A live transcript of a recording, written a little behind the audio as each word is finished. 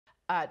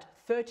At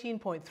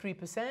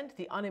 13.3%,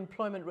 the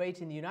unemployment rate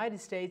in the United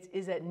States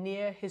is at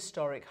near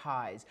historic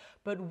highs.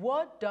 But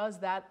what does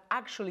that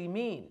actually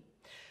mean?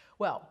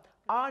 Well,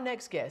 our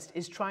next guest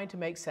is trying to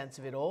make sense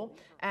of it all,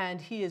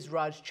 and he is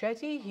Raj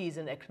Chetty. He's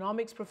an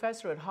economics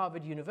professor at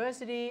Harvard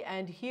University,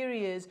 and here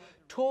he is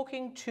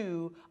talking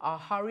to our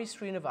Hari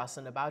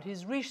Sreenivasan about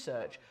his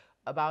research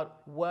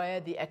about where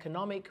the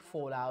economic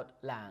fallout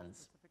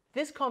lands.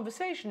 This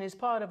conversation is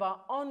part of our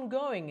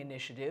ongoing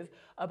initiative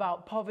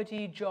about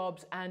poverty,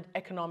 jobs, and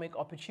economic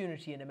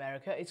opportunity in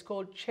America. It's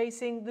called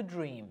Chasing the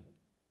Dream.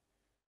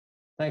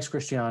 Thanks,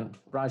 Christiane.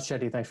 Raj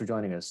Chetty, thanks for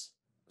joining us.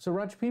 So,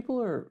 Raj,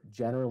 people are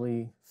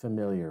generally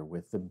familiar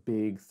with the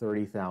big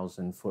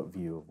 30,000-foot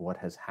view of what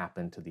has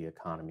happened to the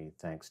economy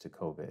thanks to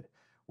COVID.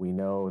 We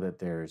know that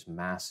there's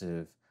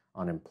massive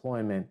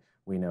unemployment.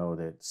 We know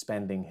that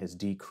spending has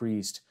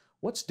decreased.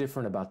 What's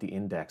different about the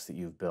index that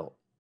you've built?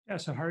 Yeah,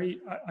 so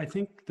Hari, I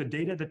think the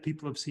data that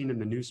people have seen in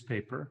the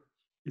newspaper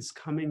is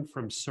coming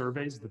from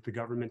surveys that the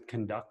government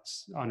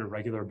conducts on a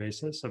regular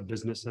basis of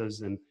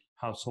businesses and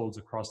households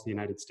across the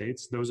United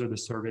States. Those are the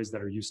surveys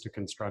that are used to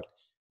construct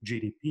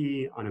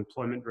GDP,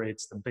 unemployment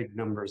rates, the big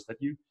numbers that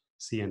you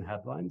see in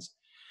headlines.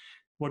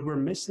 What we're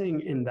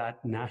missing in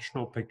that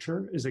national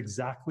picture is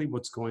exactly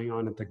what's going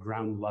on at the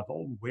ground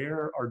level.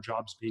 Where are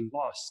jobs being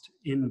lost?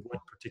 In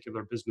what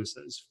particular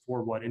businesses?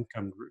 For what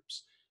income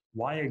groups?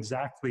 Why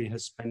exactly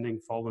has spending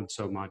fallen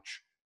so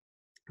much?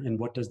 And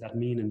what does that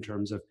mean in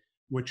terms of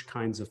which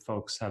kinds of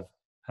folks have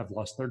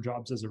lost their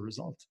jobs as a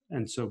result?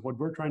 And so what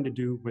we're trying to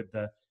do with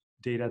the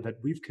data that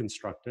we've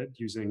constructed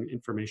using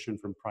information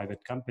from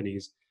private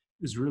companies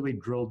is really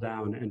drill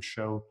down and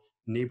show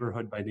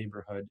neighborhood by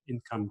neighborhood,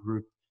 income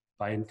group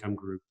by income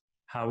group,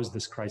 how is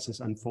this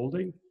crisis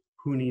unfolding?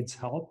 Who needs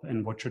help?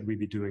 And what should we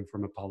be doing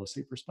from a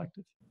policy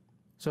perspective?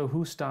 So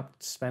who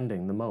stopped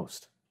spending the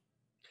most?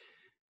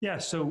 Yeah,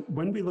 so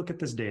when we look at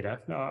this data,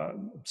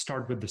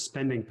 start with the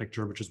spending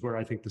picture, which is where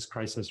I think this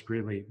crisis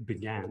really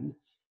began.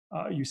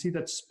 You see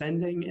that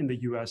spending in the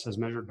US as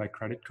measured by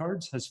credit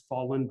cards has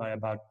fallen by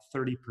about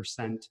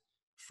 30%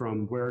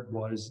 from where it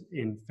was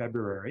in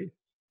February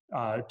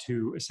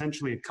to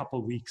essentially a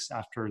couple weeks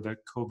after the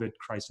COVID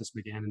crisis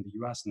began in the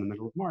US in the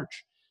middle of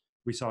March.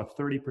 We saw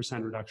a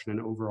 30% reduction in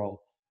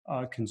overall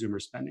consumer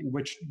spending,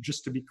 which,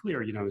 just to be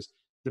clear, is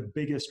the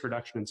biggest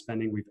reduction in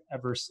spending we've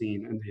ever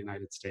seen in the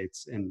United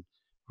States in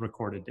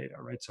recorded data,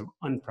 right? So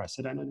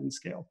unprecedented in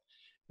scale.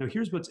 Now,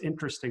 here's what's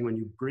interesting. When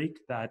you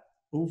break that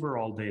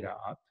overall data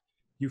up,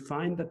 you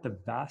find that the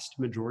vast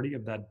majority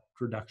of that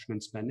reduction in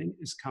spending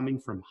is coming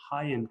from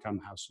high-income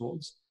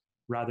households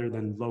rather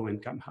than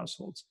low-income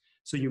households.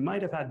 So you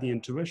might have had the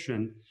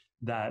intuition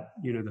that,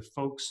 the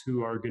folks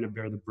who are going to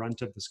bear the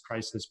brunt of this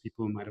crisis,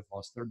 people who might have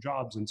lost their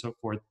jobs and so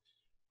forth,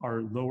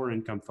 are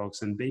lower-income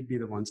folks, and they'd be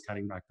the ones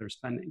cutting back their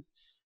spending.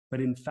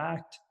 But in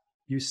fact,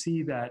 you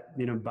see that,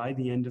 by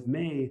the end of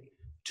May,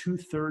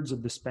 2/3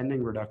 of the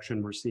spending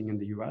reduction we're seeing in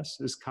the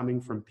US is coming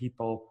from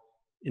people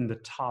in the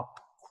top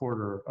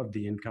quarter of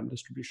the income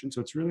distribution. So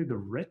it's really the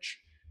rich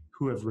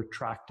who have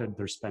retracted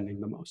their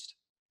spending the most.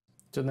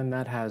 So then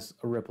that has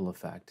a ripple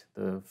effect.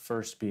 The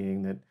first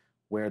being that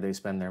where they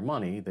spend their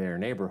money, their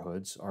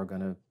neighborhoods are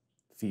going to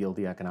feel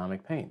the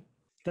economic pain.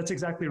 That's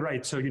exactly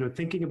right. So,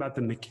 thinking about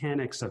the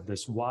mechanics of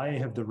this, why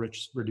have the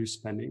rich reduced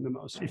spending the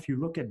most? If you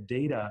look at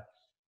data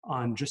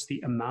on just the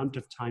amount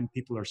of time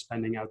people are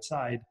spending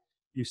outside,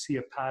 you see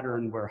a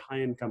pattern where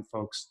high-income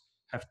folks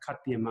have cut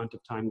the amount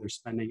of time they're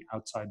spending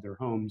outside their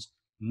homes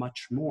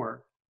much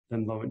more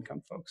than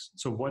low-income folks.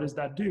 So what does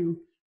that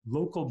do?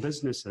 Local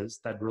businesses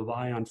that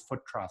rely on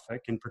foot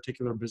traffic, in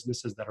particular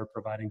businesses that are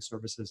providing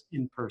services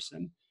in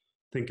person,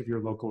 think of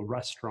your local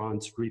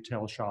restaurants,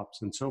 retail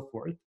shops, and so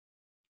forth.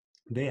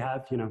 They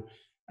have,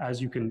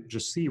 as you can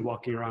just see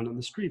walking around on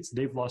the streets,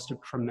 they've lost a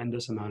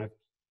tremendous amount of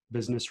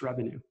business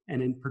revenue.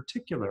 And in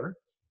particular,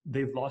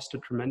 they've lost a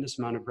tremendous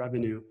amount of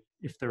revenue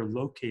if they're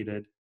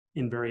located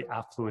in very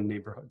affluent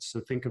neighborhoods. So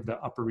think of the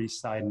Upper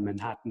East Side in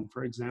Manhattan,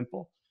 for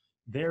example.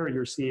 There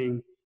you're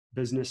seeing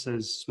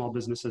businesses, small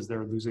businesses,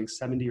 they're losing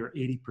 70 or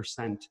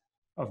 80%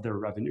 of their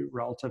revenue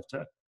relative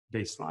to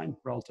baseline,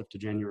 relative to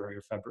January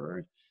or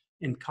February.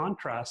 In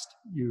contrast,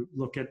 you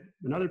look at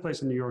another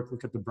place in New York,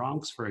 look at the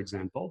Bronx, for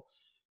example,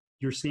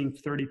 you're seeing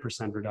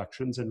 30%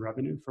 reductions in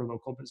revenue for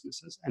local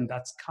businesses. And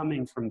that's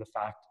coming from the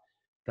fact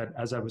that,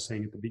 as I was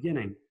saying at the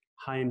beginning,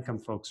 high-income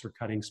folks are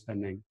cutting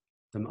spending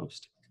the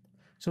most.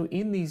 So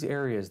in these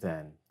areas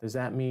then, does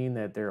that mean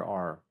that there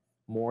are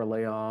more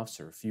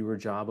layoffs or fewer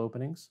job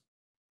openings?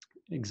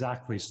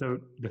 Exactly. So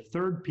the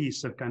third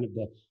piece of kind of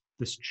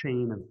this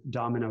chain of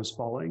dominoes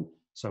falling,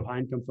 so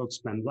high-income folks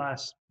spend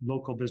less,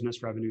 local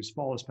business revenues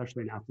fall,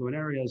 especially in affluent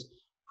areas.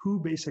 Who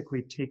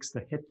basically takes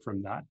the hit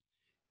from that?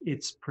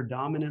 It's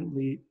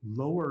predominantly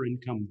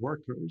lower-income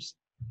workers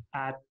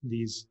at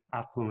these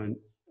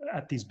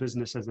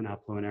businesses in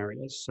affluent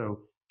areas.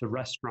 So the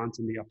restaurants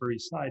in the Upper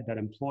East Side that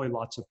employ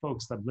lots of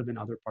folks that live in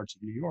other parts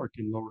of New York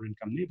in lower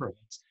income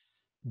neighborhoods,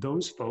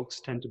 those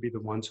folks tend to be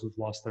the ones who've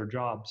lost their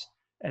jobs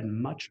at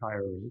much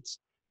higher rates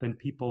than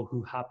people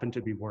who happen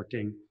to be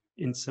working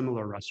in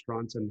similar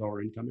restaurants in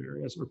lower income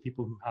areas, or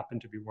people who happen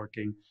to be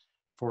working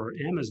for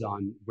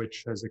Amazon,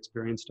 which has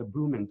experienced a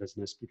boom in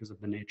business because of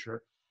the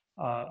nature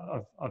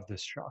of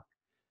this shock.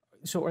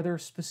 So are there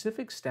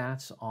specific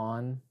stats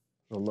on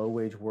the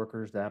low-wage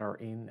workers that are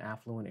in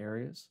affluent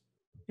areas?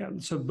 Yeah,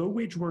 so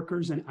low-wage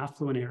workers in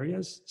affluent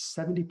areas,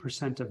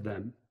 70% of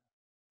them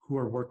who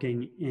are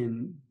working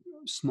in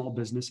small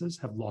businesses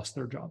have lost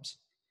their jobs.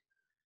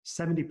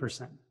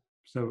 70%.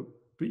 So,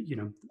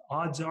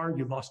 odds are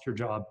you lost your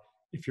job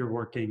if you're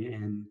working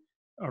in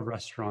a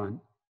restaurant,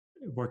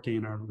 working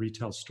in a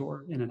retail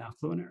store in an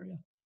affluent area.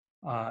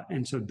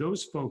 And so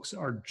those folks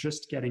are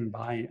just getting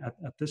by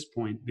at this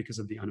point because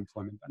of the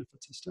unemployment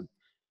benefit system.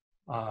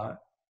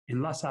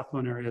 In less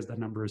affluent areas, that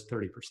number is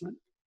 30%.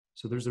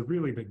 So there's a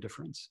really big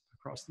difference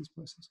across these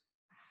places.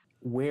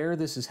 Where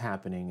this is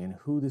happening and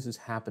who this is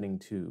happening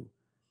to,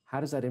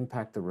 how does that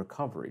impact the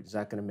recovery? Is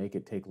that going to make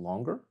it take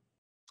longer?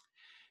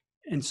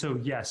 And so,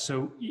 yes,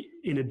 so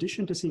in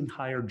addition to seeing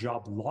higher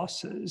job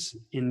losses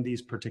in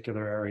these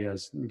particular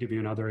areas, let me give you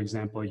another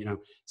example,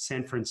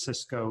 San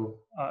Francisco,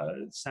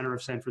 center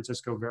of San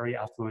Francisco, very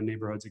affluent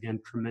neighborhoods, again,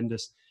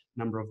 tremendous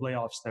number of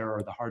layoffs there,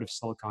 or the heart of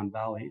Silicon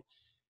Valley.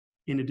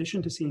 In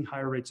addition to seeing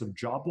higher rates of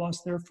job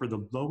loss there for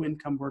the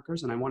low-income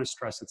workers, and I want to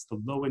stress it's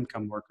the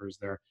low-income workers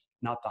there,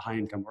 not the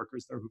high-income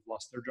workers there who've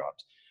lost their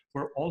jobs.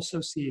 We're also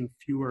seeing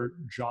fewer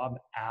job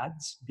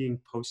ads being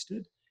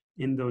posted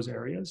in those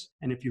areas.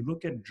 And if you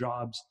look at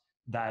jobs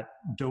that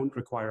don't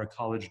require a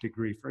college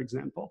degree, for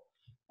example,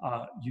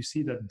 you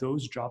see that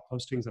those job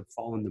postings have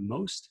fallen the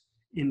most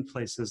in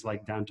places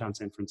like downtown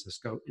San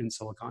Francisco in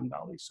Silicon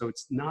Valley. So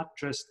it's not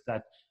just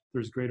that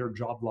there's greater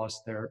job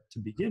loss there to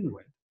begin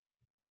with.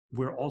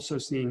 We're also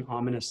seeing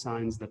ominous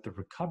signs that the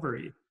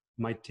recovery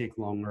might take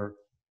longer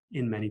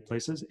in many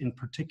places, in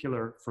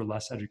particular for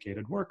less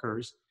educated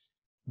workers,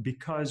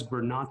 because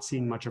we're not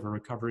seeing much of a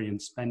recovery in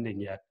spending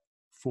yet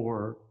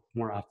for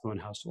more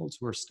affluent households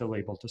who are still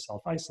able to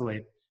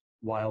self-isolate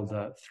while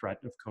the threat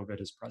of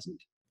COVID is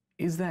present.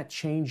 Is that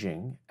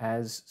changing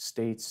as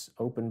states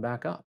open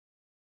back up?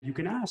 You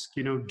can ask,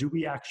 do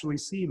we actually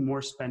see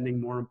more spending,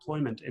 more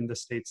employment in the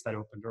states that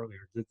opened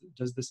earlier?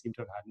 Does this seem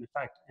to have had an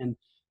effect? And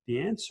the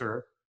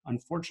answer,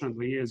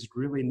 unfortunately, is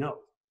really no,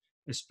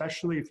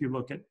 especially if you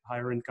look at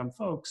higher income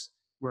folks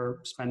where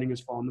spending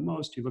has fallen the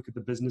most. You look at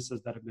the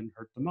businesses that have been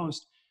hurt the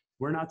most.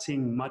 We're not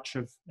seeing much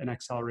of an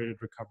accelerated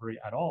recovery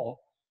at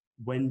all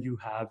when you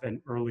have an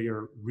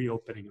earlier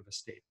reopening of a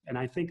state. And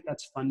I think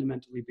that's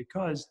fundamentally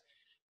because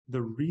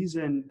the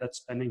reason that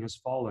spending has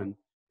fallen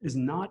is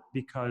not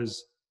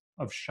because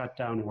of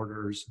shutdown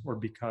orders or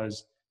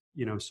because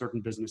certain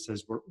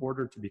businesses were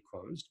ordered to be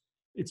closed.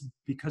 It's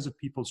because of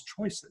people's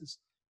choices.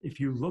 If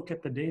you look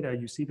at the data,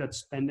 you see that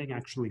spending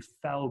actually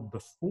fell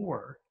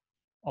before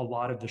a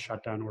lot of the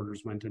shutdown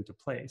orders went into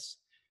place.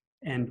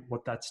 And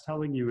what that's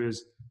telling you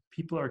is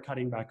people are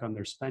cutting back on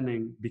their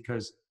spending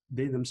because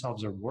they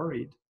themselves are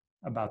worried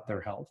about their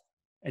health.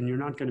 And you're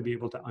not going to be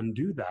able to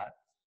undo that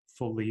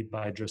fully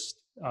by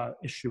just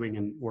issuing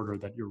an order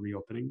that you're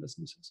reopening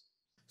businesses.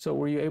 So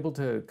were you able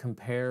to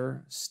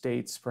compare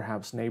states,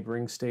 perhaps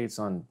neighboring states,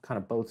 on kind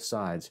of both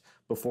sides?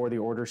 Before the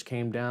orders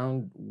came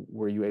down,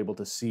 were you able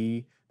to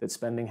see that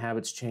spending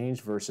habits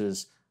changed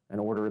versus an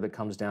order that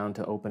comes down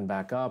to open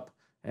back up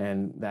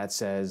and that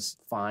says,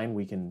 fine,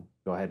 we can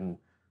go ahead and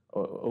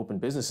open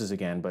businesses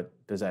again, but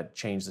does that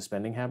change the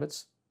spending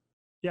habits?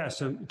 Yeah,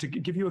 so to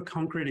give you a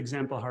concrete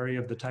example, Hari,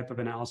 of the type of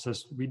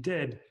analysis we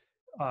did,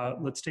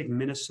 let's take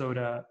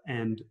Minnesota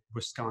and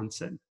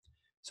Wisconsin.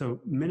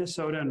 So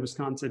Minnesota and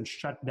Wisconsin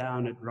shut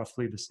down at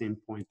roughly the same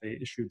point. They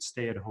issued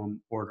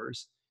stay-at-home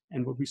orders.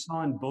 And what we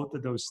saw in both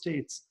of those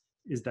states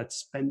is that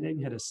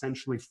spending had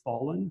essentially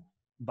fallen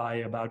by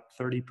about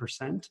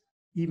 30%,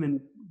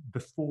 even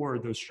before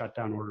those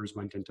shutdown orders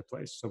went into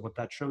place. So what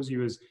that shows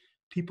you is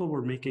people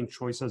were making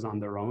choices on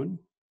their own,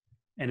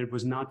 and it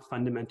was not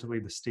fundamentally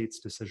the state's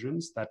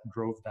decisions that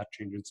drove that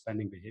change in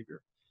spending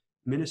behavior.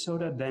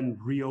 Minnesota then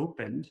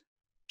reopened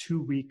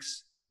 2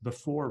 weeks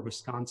before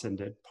Wisconsin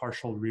did,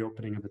 partial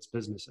reopening of its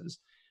businesses.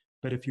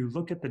 But if you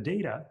look at the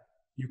data,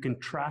 you can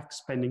track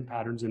spending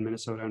patterns in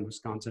Minnesota and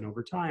Wisconsin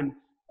over time,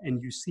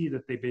 and you see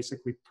that they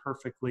basically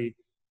perfectly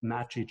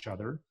match each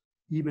other,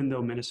 even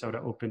though Minnesota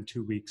opened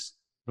 2 weeks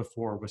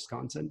before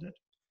Wisconsin did.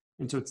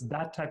 And so it's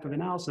that type of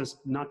analysis,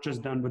 not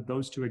just done with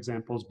those two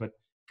examples, but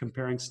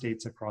comparing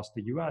states across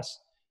the US.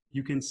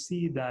 You can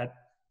see that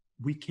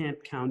we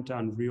can't count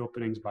on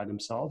reopenings by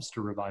themselves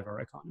to revive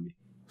our economy.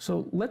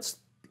 So let's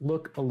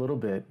look a little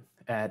bit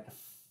at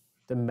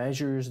the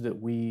measures that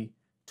we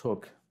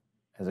took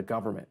as a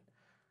government.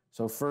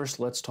 So first,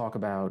 let's talk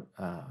about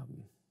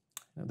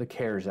the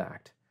CARES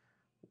Act.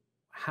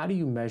 How do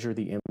you measure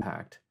the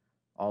impact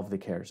of the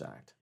CARES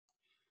Act?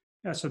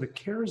 Yeah, so the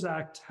CARES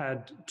Act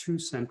had two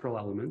central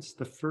elements.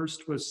 The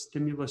first was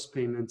stimulus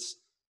payments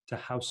to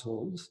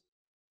households,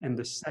 and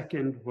the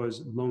second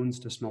was loans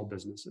to small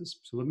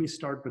businesses. So let me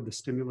start with the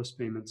stimulus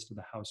payments to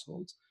the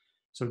households.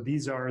 So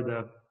these are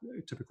the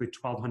typically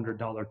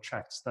 $1,200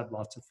 checks that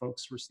lots of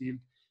folks received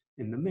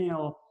in the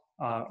mail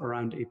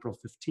around April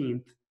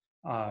 15th.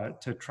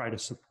 to try to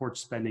support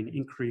spending,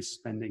 increase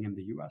spending in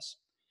the US.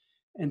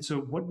 And so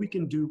what we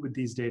can do with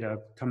these data,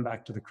 come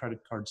back to the credit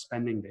card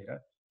spending data,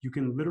 you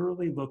can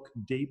literally look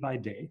day by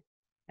day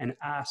and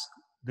ask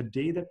the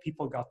day that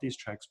people got these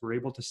checks, we're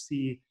able to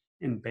see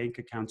in bank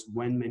accounts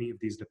when many of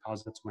these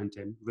deposits went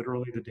in,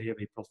 literally the day of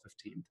April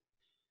 15th.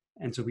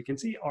 And so we can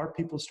see, are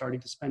people starting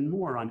to spend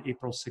more on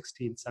April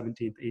 16th,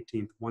 17th,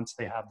 18th, once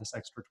they have this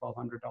extra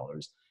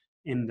 $1,200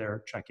 in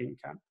their checking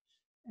account?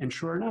 And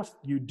sure enough,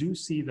 you do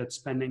see that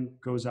spending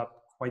goes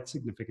up quite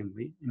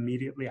significantly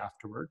immediately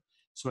afterward.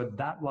 So at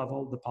that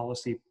level, the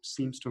policy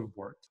seems to have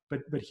worked.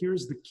 But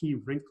here's the key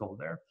wrinkle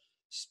there.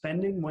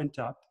 Spending went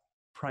up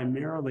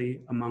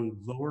primarily among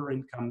lower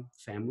income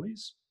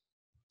families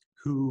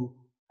who,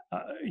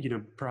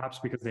 perhaps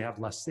because they have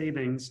less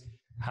savings,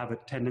 have a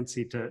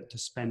tendency to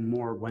spend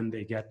more when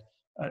they get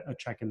a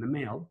check in the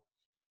mail.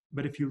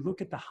 But if you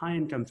look at the high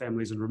income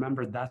families, and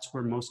remember that's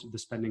where most of the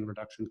spending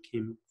reduction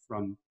came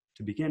from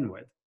to begin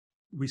with,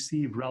 we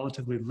see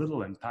relatively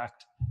little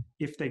impact.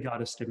 If they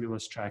got a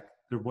stimulus check,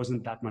 there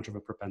wasn't that much of a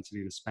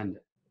propensity to spend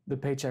it. The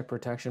Paycheck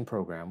Protection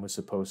Program was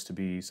supposed to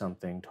be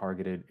something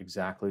targeted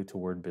exactly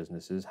toward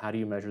businesses. How do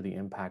you measure the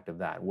impact of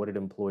that? What did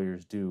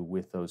employers do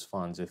with those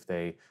funds if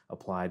they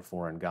applied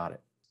for and got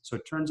it? So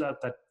it turns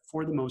out that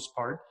for the most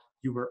part,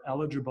 you were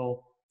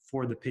eligible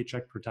for the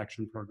Paycheck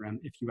Protection Program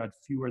if you had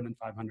fewer than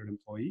 500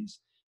 employees.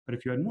 But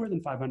if you had more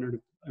than 500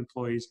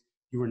 employees,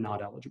 you were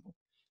not eligible.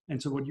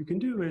 And so what you can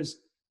do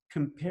is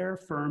compare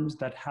firms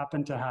that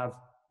happen to have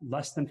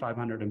less than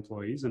 500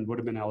 employees and would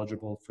have been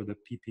eligible for the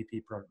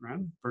PPP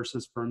program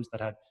versus firms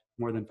that had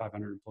more than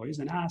 500 employees,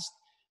 and ask,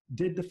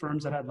 did the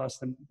firms that had less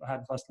than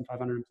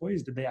 500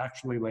 employees, did they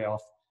actually lay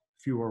off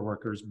fewer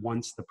workers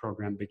once the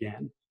program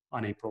began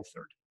on April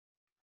 3rd?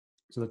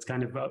 So that's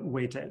kind of a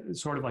way to,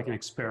 sort of like an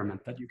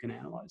experiment that you can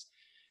analyze.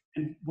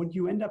 And what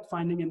you end up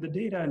finding in the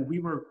data, and we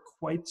were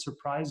quite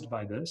surprised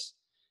by this,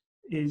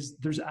 is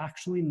there's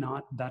actually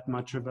not that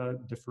much of a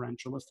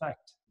differential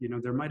effect.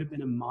 There might have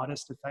been a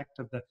modest effect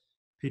of the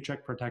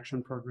Paycheck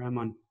Protection Program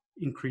on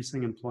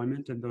increasing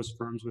employment in those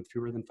firms with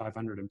fewer than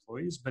 500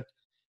 employees. But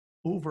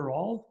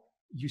overall,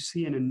 you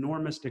see an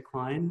enormous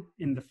decline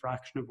in the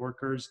fraction of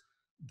workers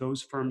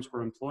those firms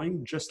were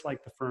employing, just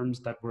like the firms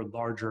that were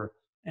larger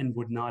and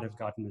would not have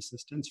gotten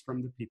assistance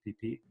from the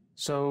PPP.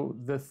 So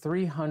the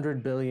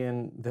 $300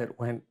 billion that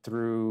went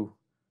through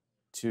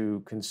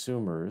to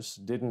consumers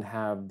didn't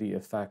have the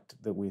effect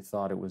that we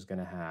thought it was going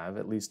to have,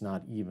 at least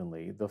not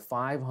evenly. The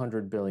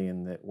 $500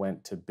 billion that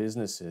went to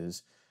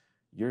businesses,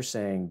 you're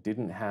saying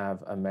didn't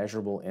have a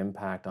measurable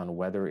impact on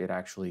whether it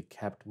actually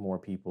kept more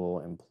people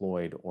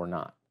employed or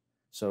not.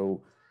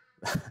 So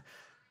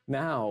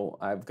now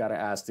I've got to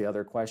ask the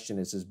other question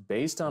is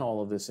based on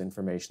all of this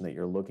information that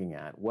you're looking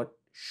at, what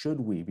should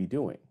we be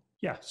doing?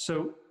 Yeah,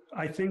 so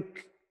I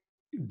think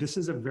this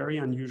is a very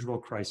unusual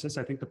crisis.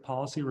 I think the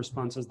policy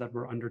responses that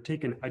were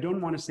undertaken, I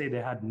don't want to say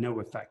they had no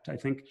effect. I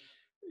think,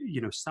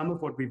 some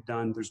of what we've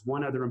done, there's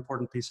one other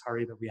important piece,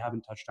 Hari, that we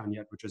haven't touched on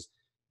yet, which is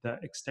the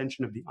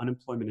extension of the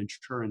unemployment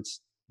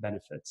insurance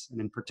benefits,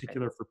 and in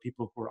particular for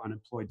people who are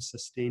unemployed,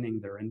 sustaining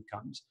their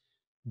incomes.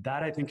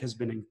 That I think has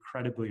been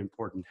incredibly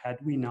important. Had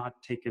we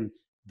not taken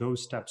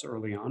those steps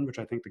early on, which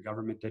I think the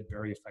government did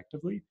very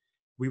effectively,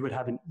 we would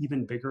have an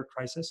even bigger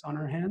crisis on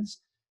our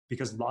hands,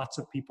 because lots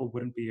of people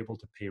wouldn't be able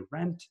to pay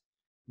rent,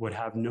 would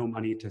have no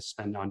money to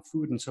spend on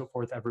food and so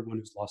forth, everyone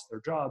who's lost their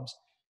jobs.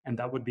 And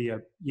that would be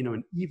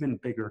an even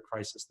bigger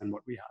crisis than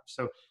what we have.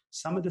 So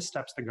some of the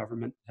steps the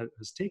government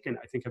has taken,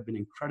 I think, have been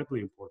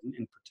incredibly important,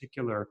 in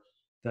particular,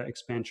 the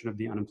expansion of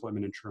the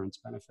unemployment insurance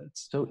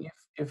benefits. So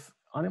if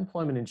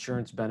unemployment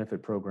insurance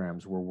benefit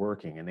programs were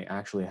working and they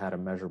actually had a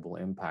measurable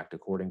impact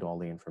according to all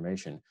the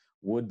information,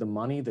 would the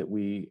money that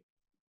we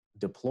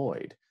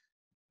deployed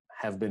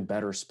have been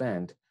better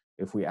spent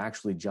if we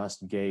actually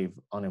just gave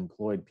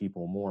unemployed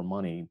people more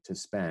money to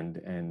spend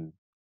and,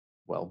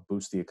 well,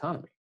 boost the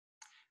economy?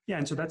 Yeah,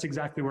 and so that's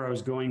exactly where I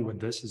was going with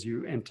this, as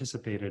you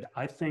anticipated.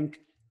 I think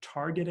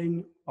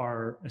targeting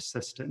our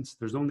assistance,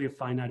 there's only a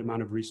finite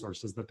amount of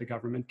resources that the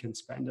government can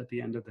spend at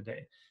the end of the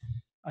day.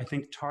 I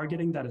think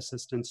targeting that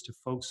assistance to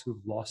folks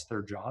who've lost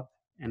their job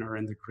and are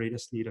in the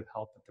greatest need of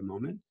help at the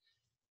moment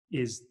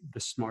is the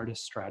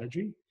smartest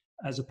strategy,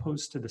 as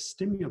opposed to the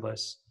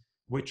stimulus,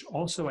 which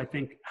also I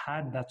think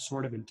had that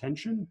sort of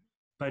intention,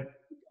 but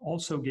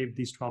also gave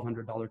these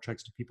 $1,200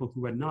 checks to people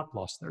who had not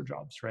lost their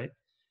jobs, right?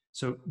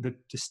 So the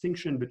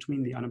distinction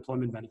between the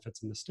unemployment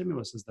benefits and the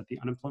stimulus is that the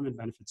unemployment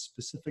benefits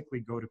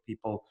specifically go to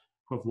people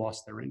who have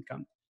lost their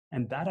income.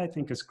 And that I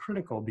think is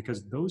critical,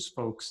 because those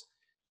folks,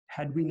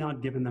 had we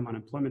not given them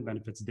unemployment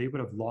benefits, they would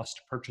have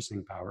lost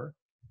purchasing power,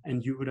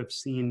 and you would have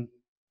seen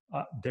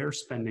their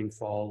spending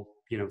fall,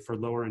 for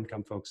lower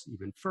income folks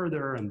even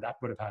further, and that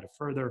would have had a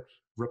further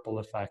ripple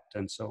effect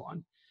and so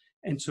on.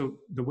 And so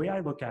the way I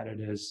look at it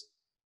is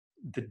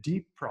the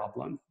deep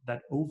problem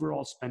that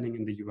overall spending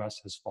in the US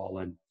has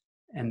fallen,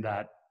 and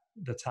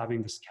that's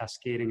having this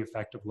cascading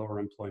effect of lower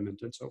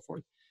employment and so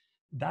forth,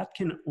 that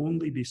can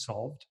only be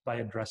solved by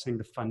addressing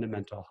the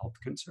fundamental health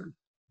concern.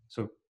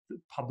 So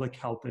public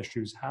health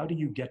issues. How do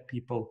you get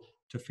people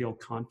to feel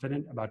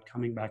confident about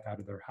coming back out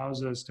of their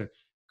houses, to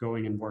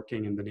going and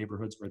working in the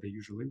neighborhoods where they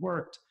usually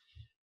worked?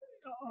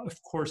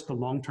 Of course, the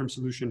long-term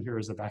solution here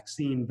is a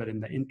vaccine, but in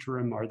the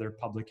interim, are there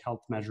public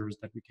health measures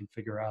that we can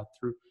figure out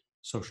through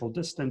social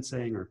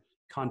distancing or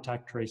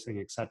contact tracing,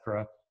 et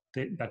cetera,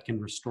 that can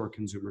restore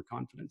consumer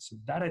confidence? So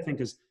that, I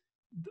think, is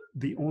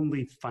the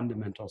only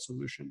fundamental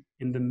solution.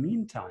 In the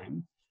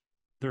meantime,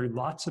 there are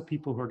lots of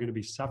people who are going to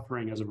be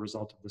suffering as a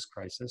result of this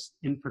crisis,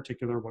 in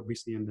particular, what we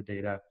see in the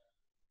data,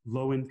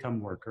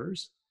 low-income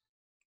workers.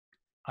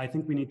 I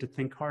think we need to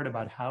think hard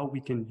about how we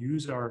can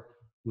use our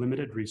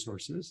limited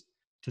resources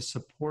to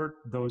support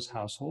those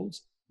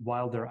households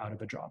while they're out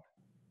of a job.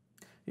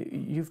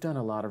 You've done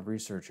a lot of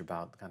research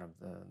about kind of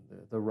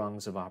the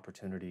rungs of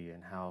opportunity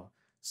and how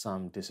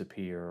some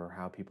disappear or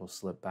how people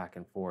slip back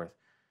and forth.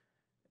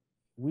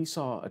 We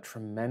saw a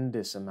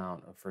tremendous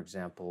amount of, for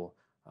example,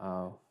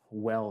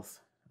 wealth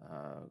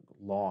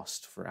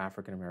lost for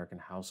African-American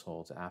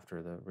households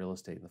after the real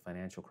estate and the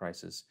financial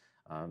crisis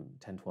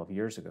 10, 12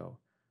 years ago.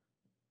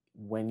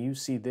 When you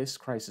see this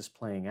crisis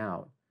playing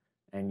out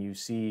and you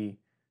see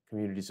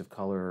communities of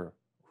color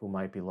who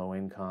might be low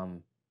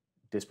income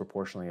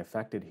disproportionately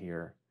affected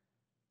here,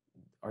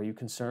 are you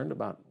concerned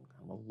about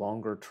a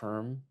longer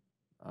term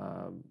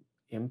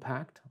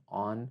impact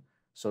on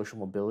social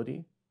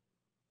mobility?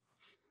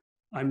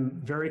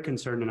 I'm very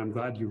concerned, and I'm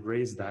glad you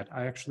raised that.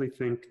 I actually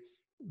think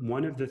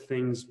one of the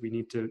things we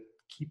need to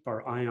keep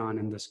our eye on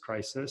in this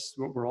crisis,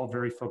 we're all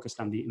very focused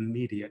on the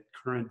immediate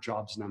current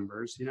jobs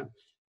numbers,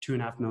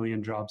 2.5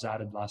 million jobs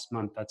added last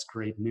month. That's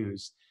great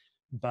news.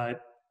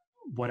 But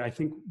what I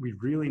think we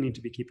really need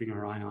to be keeping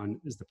our eye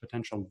on is the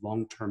potential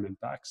long-term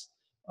impacts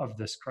of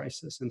this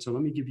crisis. And so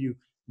let me give you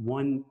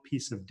one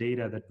piece of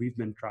data that we've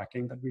been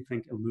tracking that we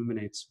think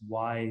illuminates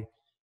why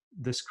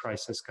this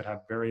crisis could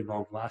have very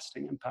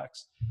long-lasting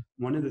impacts.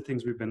 One of the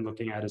things we've been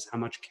looking at is how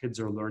much kids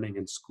are learning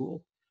in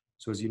school.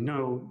 So as you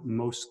know,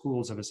 most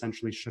schools have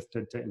essentially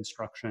shifted to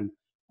instruction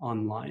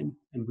online.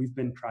 And we've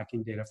been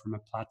tracking data from a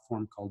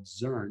platform called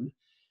Zern,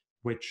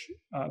 which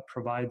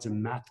provides a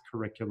math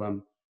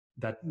curriculum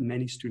that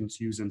many students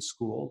use in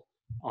school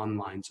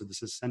online. So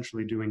this is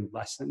essentially doing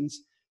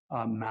lessons,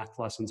 math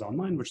lessons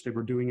online, which they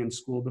were doing in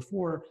school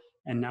before,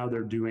 and now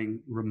they're doing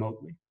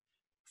remotely.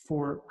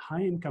 For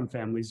high-income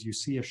families, you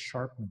see a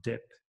sharp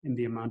dip in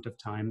the amount of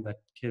time that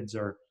kids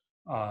are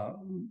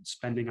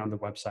spending on the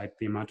website,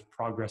 the amount of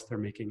progress they're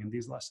making in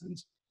these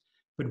lessons.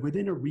 But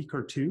within a week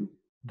or two,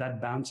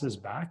 that bounces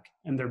back,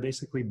 and they're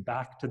basically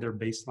back to their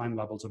baseline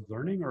levels of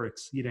learning or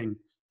exceeding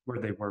where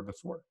they were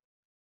before.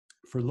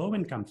 For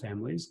low-income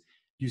families,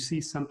 you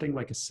see something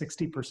like a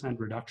 60%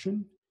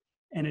 reduction,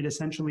 and it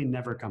essentially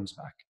never comes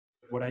back.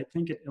 What I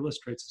think it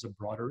illustrates is a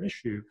broader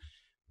issue,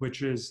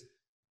 which is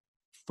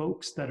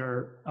folks that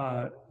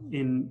are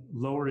in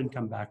lower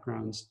income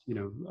backgrounds,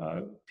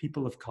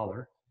 people of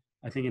color,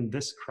 I think in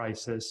this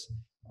crisis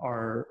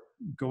are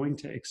going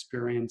to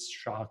experience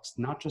shocks,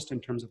 not just in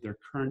terms of their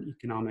current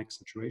economic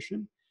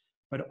situation,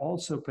 but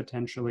also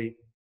potentially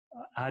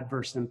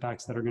adverse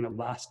impacts that are going to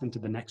last into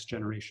the next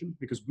generation.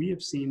 Because we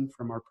have seen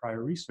from our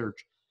prior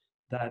research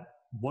that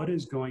what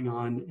is going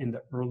on in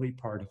the early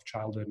part of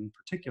childhood in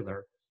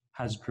particular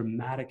has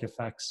dramatic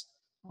effects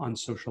on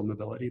social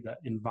mobility. The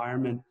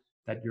environment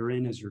that you're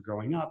in as you're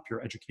growing up,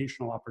 your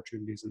educational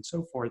opportunities and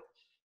so forth,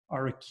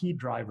 are a key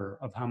driver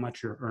of how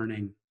much you're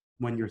earning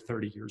when you're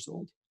 30 years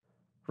old.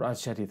 Raj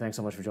Chetty, thanks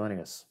so much for joining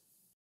us.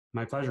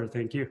 My pleasure.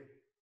 Thank you.